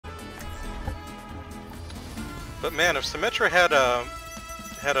But man, if Symmetra had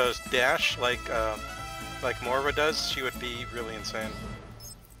a dash like Moira does, she would be really insane.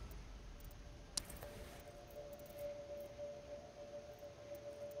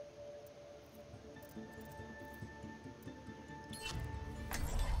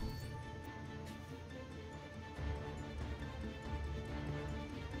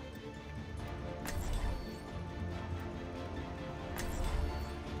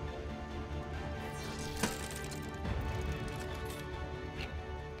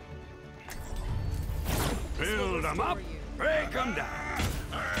 Build them up, break them down.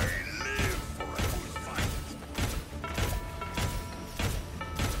 I live for a good fight.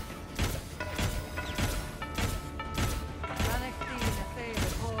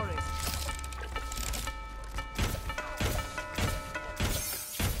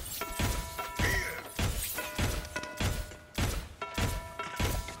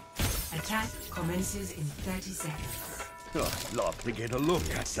 Attack commences in 30 seconds. I'd love to get a look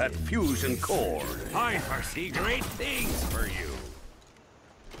at that fusion core. I foresee great things for you.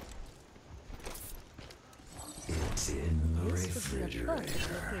 It's in the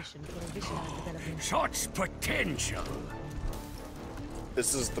refrigerator. Such potential.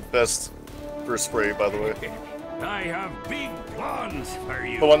 This is the best first spray, by the way. I have big plans for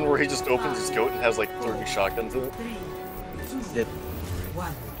you. The one where he just opens his coat and has like 30 shotguns in it. 3, 2,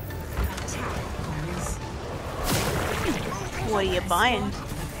 1. What are you buying?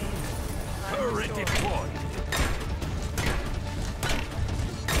 Turret deployed.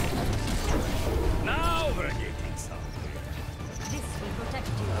 Now we're getting somewhere. This will protect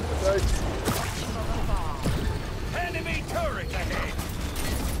you. Enemy turret ahead.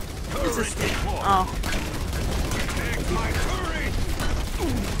 Turret deployed. Oh. Take my turret.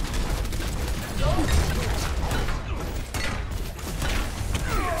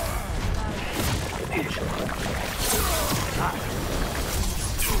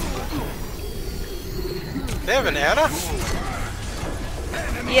 They have an Ana?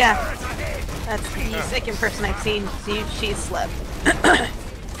 Yeah. That's the second person I've seen. She's slept. I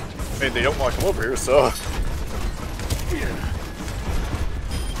mean, they don't want to come over here, so.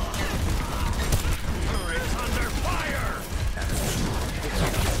 Turret's under fire.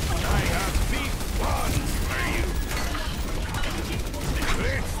 I have big plans for you.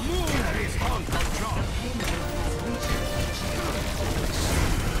 Let's move this hunk of junk.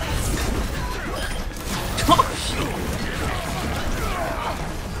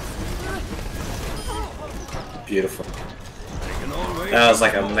 Beautiful. That was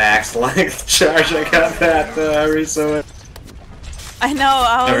like a max length charge. I got that recently. I know,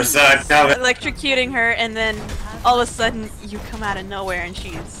 I Never was saw it coming. electrocuting her and then all of a sudden you come out of nowhere and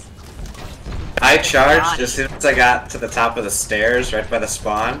she's... I charged as soon as I got to the top of the stairs, right by the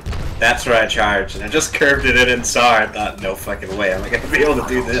spawn. That's where I charged, and I just curved it in and saw her. I thought, no fucking way, am I gonna be able to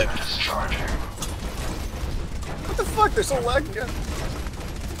do this? What the fuck? They're so laggy again.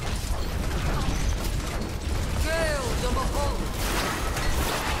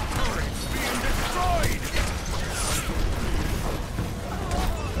 Turret's being destroyed.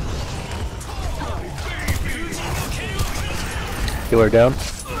 Healer down.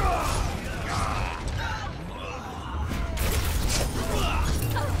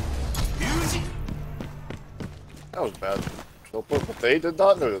 That was bad. But they did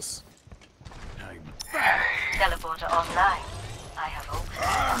not notice. Teleporter online. I have opened.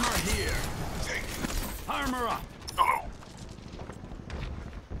 Armor here. Armor up.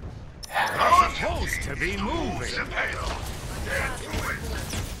 I'm supposed to be moving.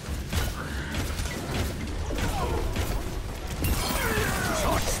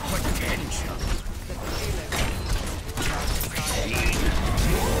 Such potential.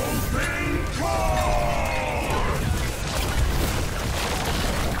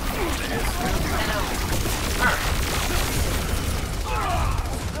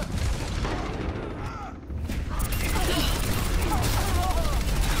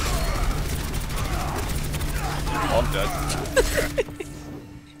 I'm dead.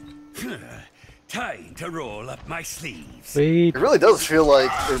 Time to roll up my sleeves. Wait. It really does feel like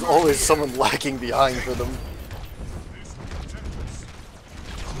there's always someone lacking behind for them.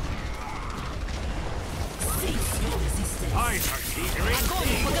 I foresee great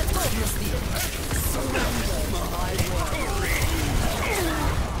things.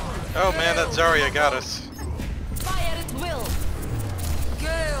 Oh man, that Zarya got us. Fire at will.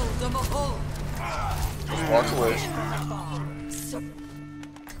 Girl, the Mahal. Just walks away.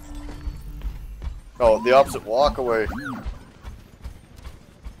 Oh, the opposite. Walk away.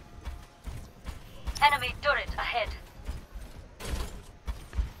 Enemy turret ahead.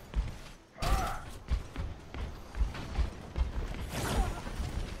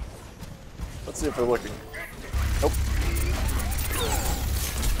 See if they're looking. Nope.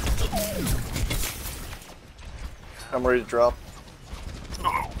 I'm ready to drop.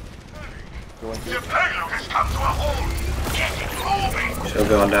 Going through. Still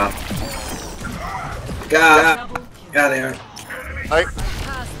going down. Got there. Alright.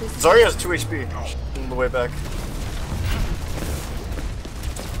 Zarya has 2 HP on the way back.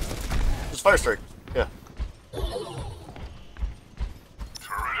 Just fire strike. Yeah.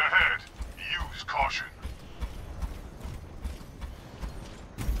 Turret ahead. Use caution.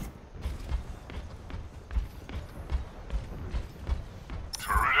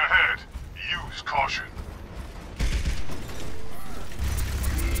 Turret ahead. Use caution.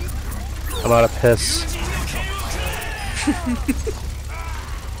 I'm out of piss.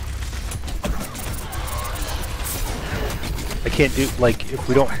 I can't do, like, if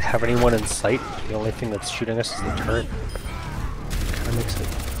we don't have anyone in sight, the only thing that's shooting us is the turret. Kinda makes it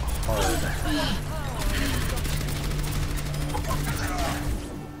hard.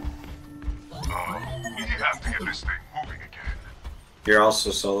 We have to get this thing moving again. You're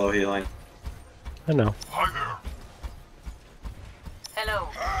also solo healing. I know. Hi there. Hello.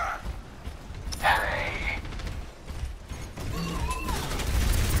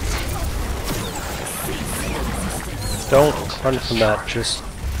 Don't run from that, just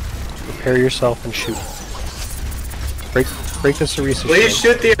prepare yourself and shoot. Break the Sarisa Please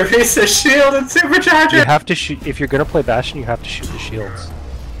shield. shoot the Arisa shield and supercharger! You have to shoot, if you're gonna play Bastion, you have to shoot the shields.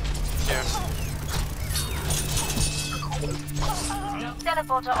 Yeah.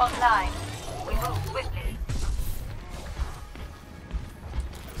 Teleporter online. We move swiftly.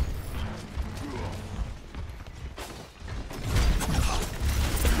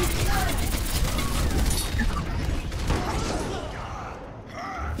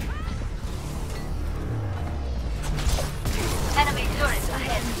 Enemy turret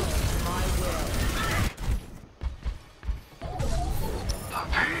ahead.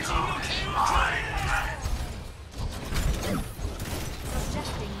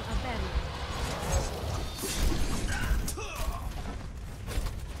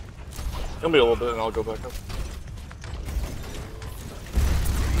 Give me a little bit and I'll go back up.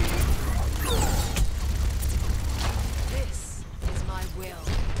 This is my will.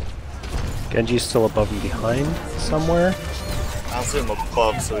 Genji's still above and behind somewhere. I don't see him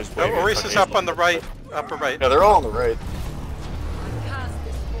above, so he's Oh, waiting. Orisa's up on the right, upper right. Yeah, they're all on the right. Cast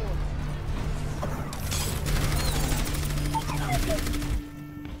this forth.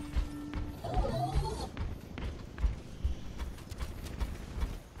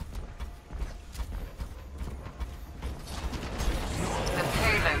 The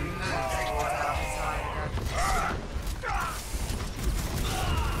payload moves toward our desired purpose.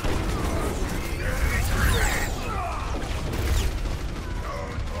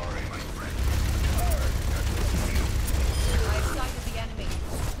 I've sighted the enemy.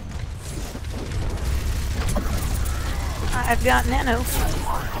 I've got Nano.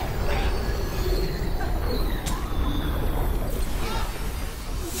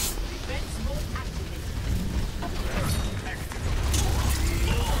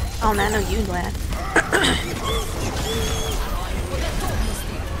 Oh, Nano, you glad.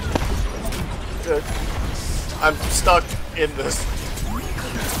 Good. I'm stuck in this.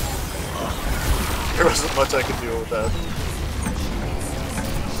 There wasn't much I could do with that.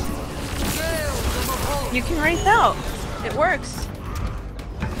 You can race out. It works.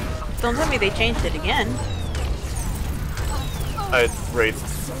 Don't tell me they changed it again. I had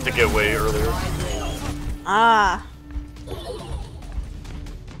wraithed to get away earlier. Ah.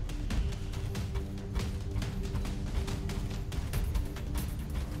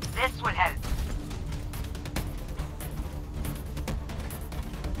 This will help.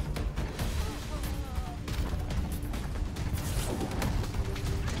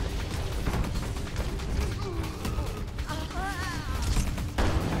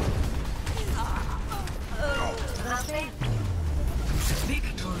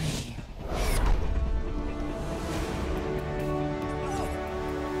 Victory.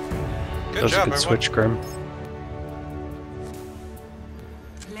 Good That was a job, good everyone. switch, Grim.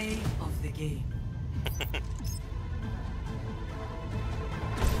 Play of the game.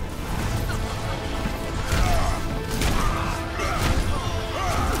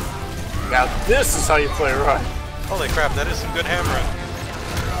 Now this is how you play right. Holy crap, that is some good hammering.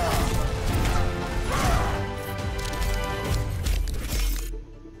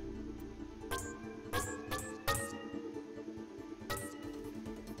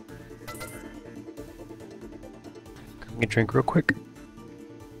 Get a drink real quick.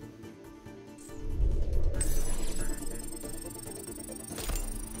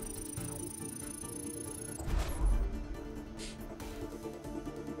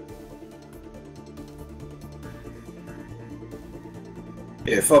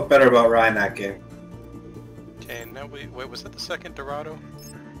 Yeah, it felt better about Ryan that game. Okay, now wait, was that the second Dorado?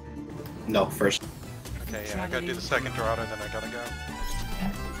 No, first. Okay, yeah, I gotta do the second Dorado, then I gotta go.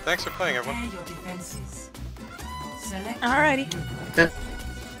 Thanks for playing, everyone. Prepare your defenses. Select Alrighty.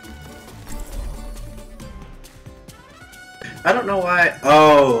 I don't know why.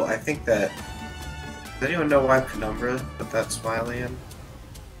 Oh, I think that. Does anyone know why Penumbra put that smiley in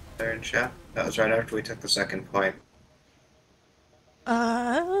there in chat? That was right after we took the second point.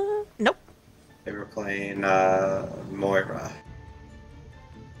 Nope. They were playing Moira.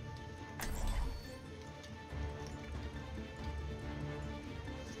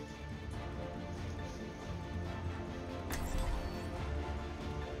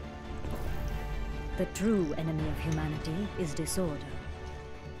 The true enemy of humanity is disorder.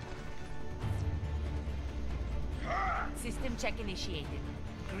 System check initiated.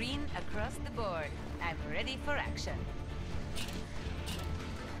 Green across the board. I'm ready for action.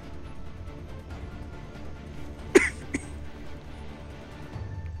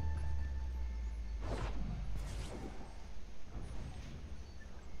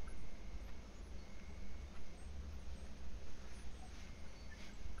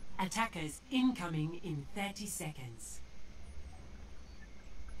 Attackers incoming in 30 seconds.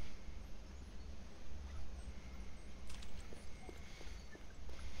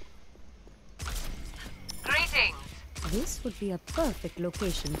 Greetings. This would be a perfect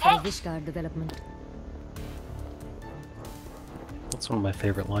location for a Vishkar development. That's one of my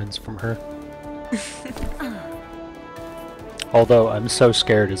favorite lines from her. Although I'm so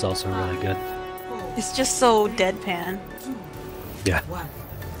scared is also really good. It's just so deadpan. Yeah. 1.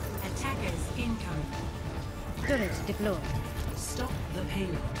 Attackers incoming. Turret deployed. Stop the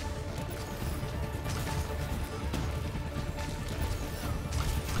payload.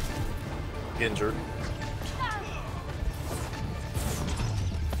 Injured.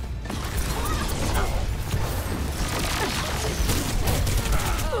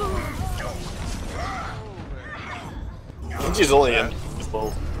 Genji's only in.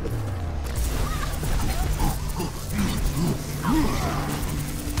 Well,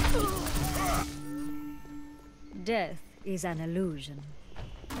 Death is an illusion.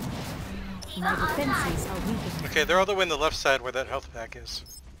 My defenses are weakened. Okay, they're all the way on the left side where that health pack is.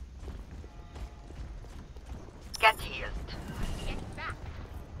 Get healed.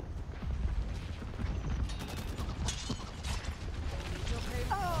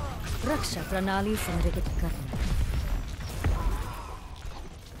 Raksha Pranali Samritit Karna.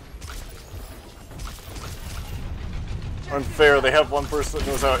 unfair. They have one person that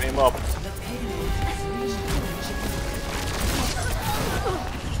knows how to aim up.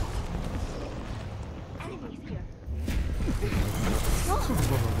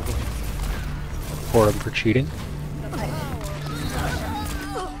 Or him for cheating.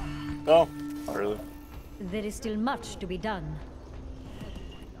 No, not really. There is still much to be done.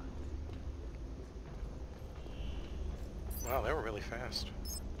 Wow, they were really fast.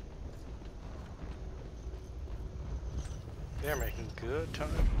 They're making good time.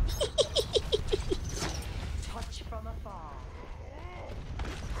 Touch from afar.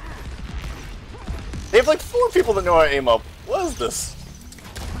 They have like 4 people that know how to aim up. What is this?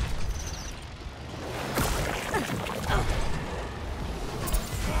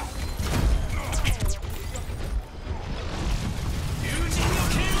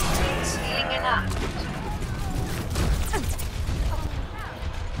 Healing enough.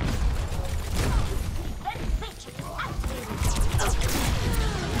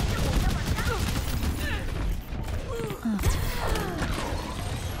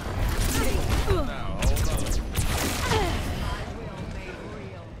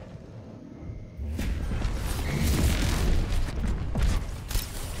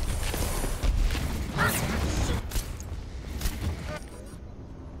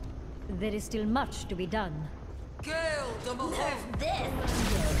 There is still much to be done. Kill the Mohawk.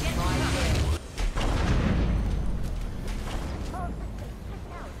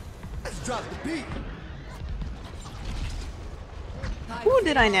 Let's drop the beat. Who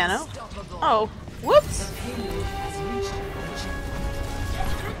did I nano? Oh, whoops!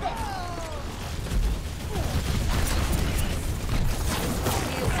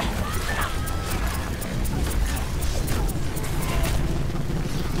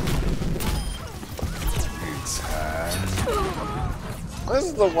 This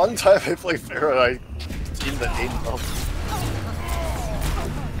is the one time I play Pharaoh I team that aim up.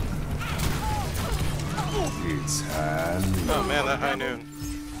 It's hand. Oh man, that high noon.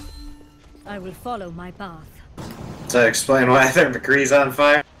 I will follow my path. Does that explain why their McCree's on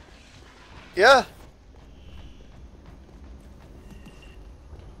fire? Yeah.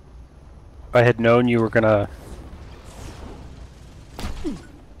 I had known you were gonna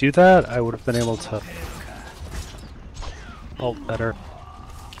do that, I would have been able to ult better.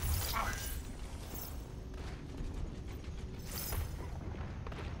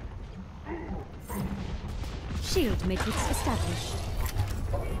 Shield matrix established.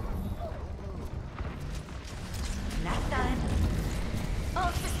 Not done.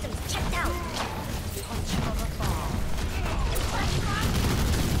 All systems checked out. Punch of a ball.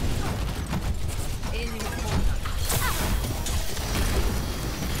 In your corner.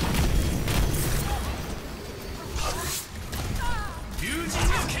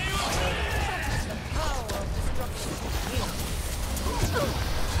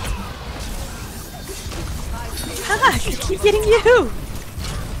 Ah, I keep getting you!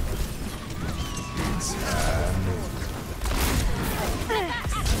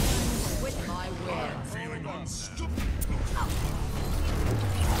 With my will.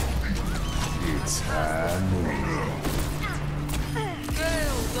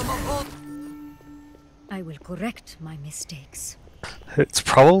 I will correct my mistakes. It's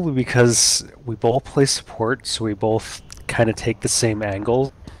probably because we both play support, so we both kind of take the same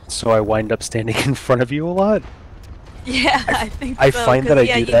angle, so I wind up standing in front of you a lot. Yeah, I think I so, find that 'cause, I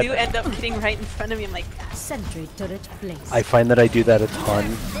yeah, do that. you do end up getting right in front of me. I'm like, Sentry turret placed. I find that I do that a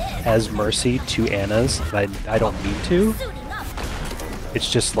ton as Mercy to Anna's, and I don't mean to.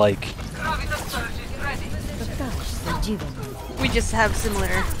 It's just like, we just have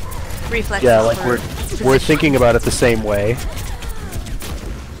similar reflexes. yeah, like for we're thinking about it the same way.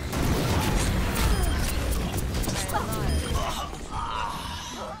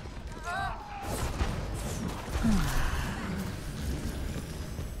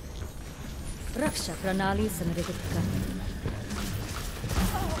 Raksha Pranali Samritika.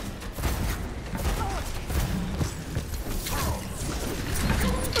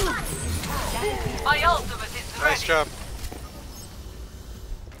 Nice job.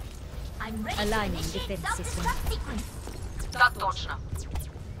 Aligning defense system.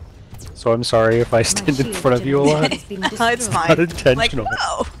 So I'm sorry if I stand in front of you a lot. Has been No, it's destroyed. fine. Not intentional. Like,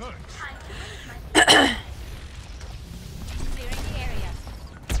 no.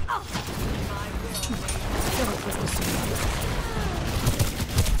 Turret was destroyed.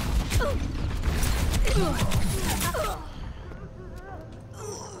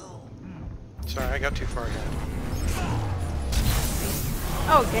 Sorry, I got too far ahead.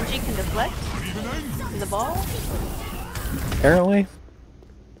 Oh, Genji can deflect the ball? Apparently.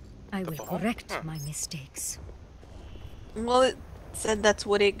 I will correct my mistakes. Well, it said that's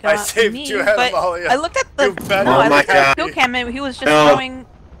what it got saved me, you, but Amalia. I looked at the You better no, I not looked at die. the kill cam and he was just No. throwing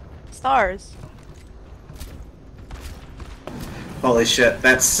stars. Holy shit,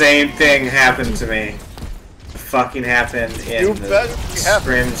 that same thing happened to me. Fucking happened in You the better be happy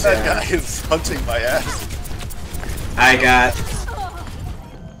scrim that zone. guy is hunting my ass.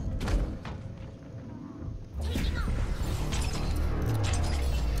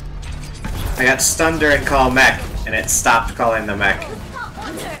 I got stunned during call mech, and it stopped calling the mech.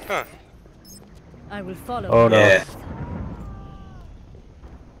 Huh. I will follow. Oh no. Yeah.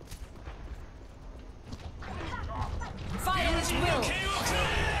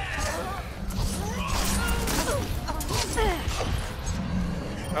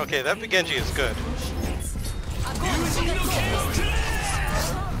 Okay, that Genji is good.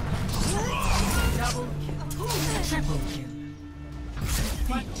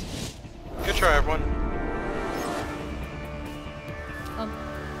 Good try, everyone.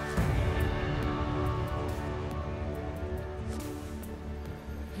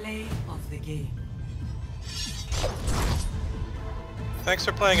 Play of the game. Thanks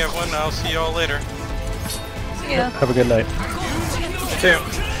for playing, everyone. I'll see you all later. Yeah. Have a good night. Too.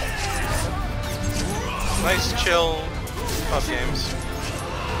 Nice, chill pub games.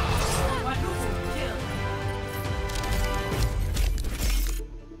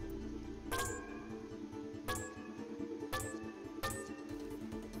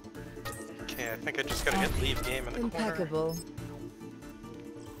 Okay, I think I just gotta hit leave game in the corner. Impeccable.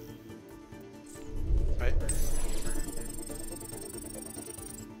 Right.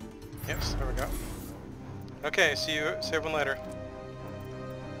 Yes, there we go. Okay, see everyone later.